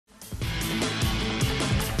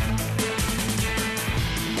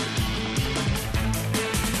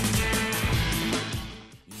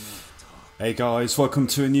Hey guys, welcome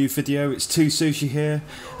to a new video. It's SUSHI here,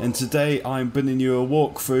 and today I'm bringing you a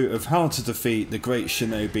walkthrough of how to defeat the Great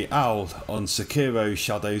Shinobi Owl on Sekiro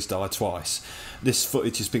Shadows Die Twice. This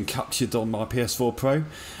footage has been captured on my PS4 Pro.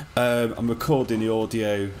 I'm recording the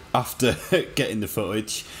audio after getting the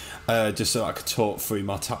footage, just so I could talk through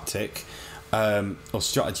my tactic or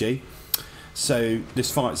strategy. So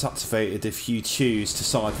this fight's activated if you choose to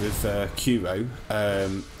side with Kuro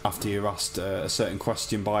after you're asked a certain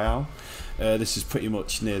question by Owl. This is pretty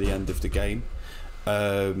much near the end of the game.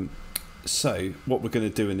 So what we're going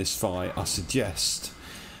to do in this fight, I suggest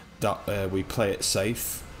that we play it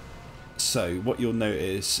safe. So what you'll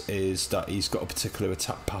notice is that he's got a particular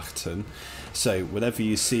attack pattern. So whenever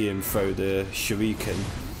you see him throw the shuriken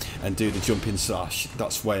and do the jumping slash,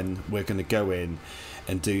 that's when we're going to go in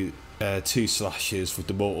and do 2 slashes with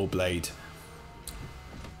the mortal blade.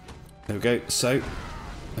 There we go. So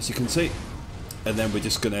as you can see, and then we're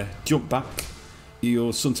just gonna jump back.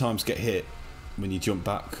 You'll sometimes get hit when you jump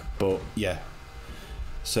back, but yeah.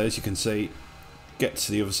 So as you can see, get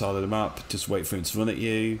to the other side of the map, just wait for him to run at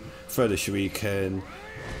you, throw the shuriken,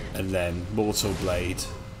 and then mortal blade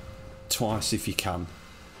twice if you can.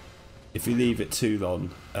 If you leave it too long,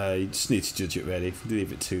 you just need to judge it really. If you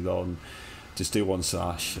leave it too long, just do 1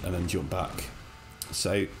 slash and then jump back.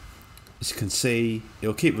 So as you can see,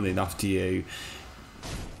 he'll keep running after you.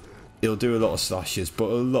 He'll do a lot of slashes, but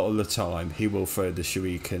a lot of the time he will throw the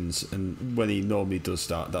shurikens, and when he normally does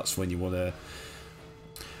that, that's when you want to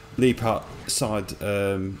leap outside,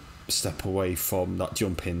 step away from that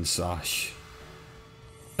jumping slash,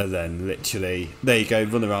 and then literally, there you go,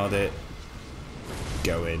 run around it,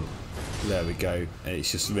 go in, there we go, and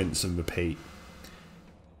it's just rinse and repeat.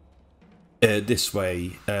 This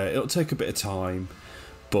way, it'll take a bit of time,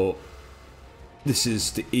 but this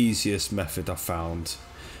is the easiest method I've found.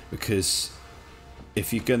 Because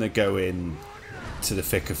if you're going to go in to the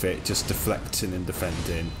thick of it, just deflecting and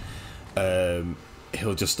defending,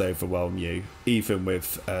 he'll just overwhelm you. Even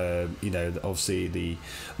with, you know, obviously the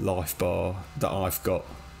life bar that I've got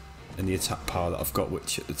and the attack power that I've got,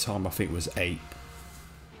 which at the time I think was 8.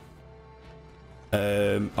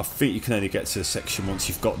 I think you can only get to the section once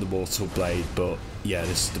you've got the mortal blade, but yeah,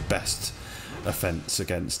 this is the best offense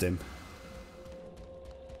against him.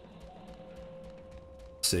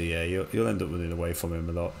 So yeah, you'll end up running away from him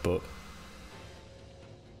a lot, but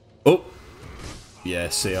oh yeah,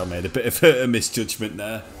 see, I made a bit of a misjudgment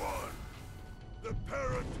there.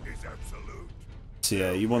 So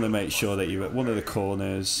yeah, you want to make sure that you're at one of the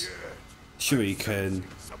corners, shuriken,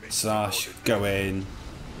 slash, go in,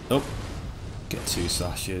 oh, get 2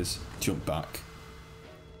 slashes, jump back.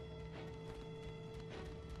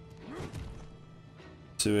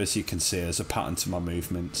 So as you can see, there's a pattern to my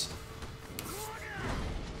movements.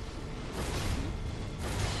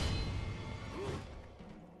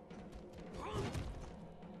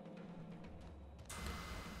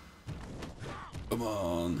 Come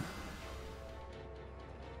on.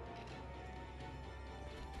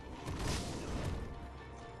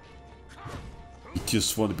 You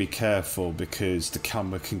just want to be careful because the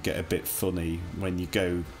camera can get a bit funny when you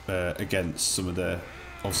go against some of the,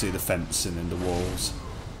 obviously the fencing and the walls.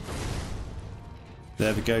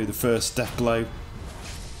 There we go, the first death blow.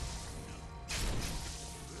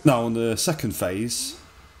 Now on the second phase,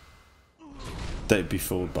 don't be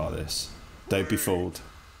fooled by this. Don't be fooled.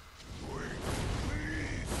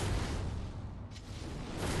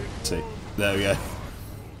 See, there we go.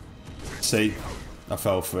 See, I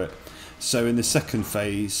fell for it. So in the second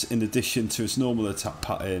phase, in addition to his normal attack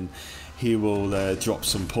pattern, he will drop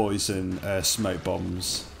some poison smoke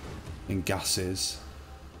bombs and gases.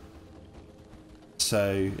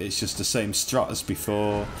 So it's just the same strat as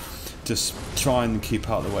before. Just try and keep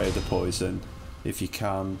out of the way of the poison if you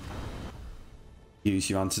can. Use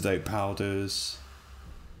your antidote powders.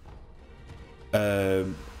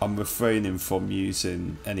 I'm refraining from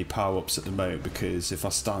using any power-ups at the moment because if I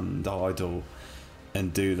stand idle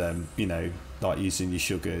and do them, you know, like using your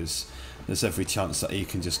sugars, there's every chance that he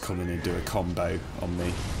can just come in and do a combo on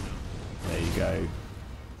me. There you go.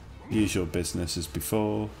 Usual business as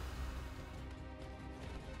before.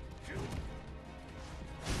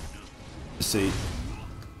 See,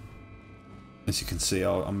 as you can see,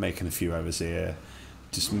 I'm making a few errors here.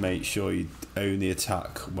 Just make sure you only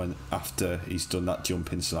attack when after he's done that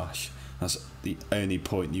jumping slash. That's the only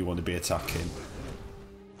point you want to be attacking.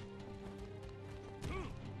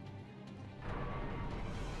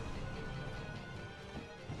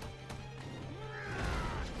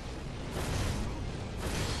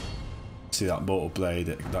 See that mortal blade,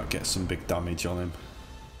 that gets some big damage on him.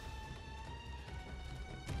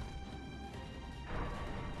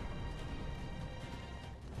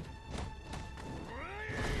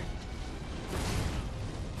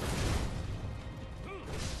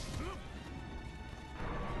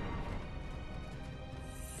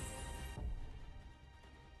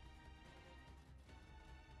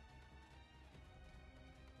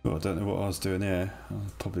 Well, I don't know what I was doing here. I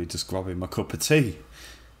was probably just grabbing my cup of tea.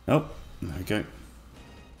 Oh, there we go.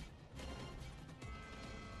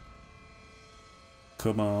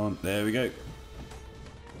 Come on, there we go.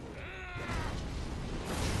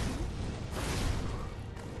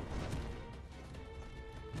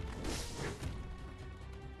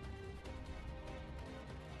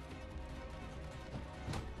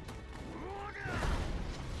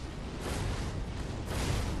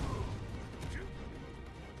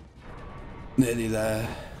 Nearly there.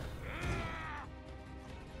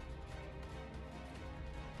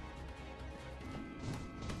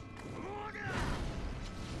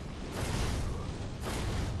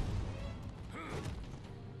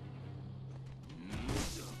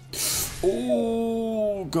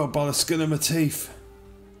 Oh, God, by the skin of my teeth.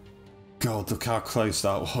 God, look how close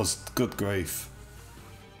that was. Good grief.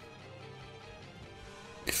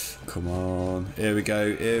 Come on. Here we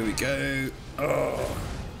go. Here we go. Oh.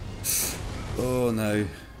 Oh no.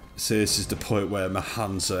 So this is the point where my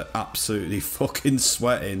hands are absolutely fucking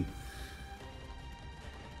sweating.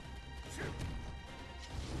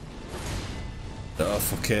 Oh,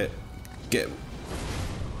 fuck it. Get.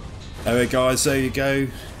 Anyway guys, there you go.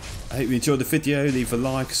 I hope you enjoyed the video. Leave a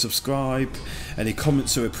like, subscribe. Any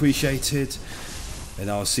comments are appreciated.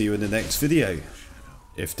 And I'll see you in the next video.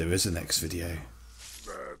 If there is a next video.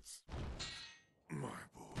 That's my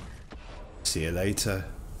boy. See you later.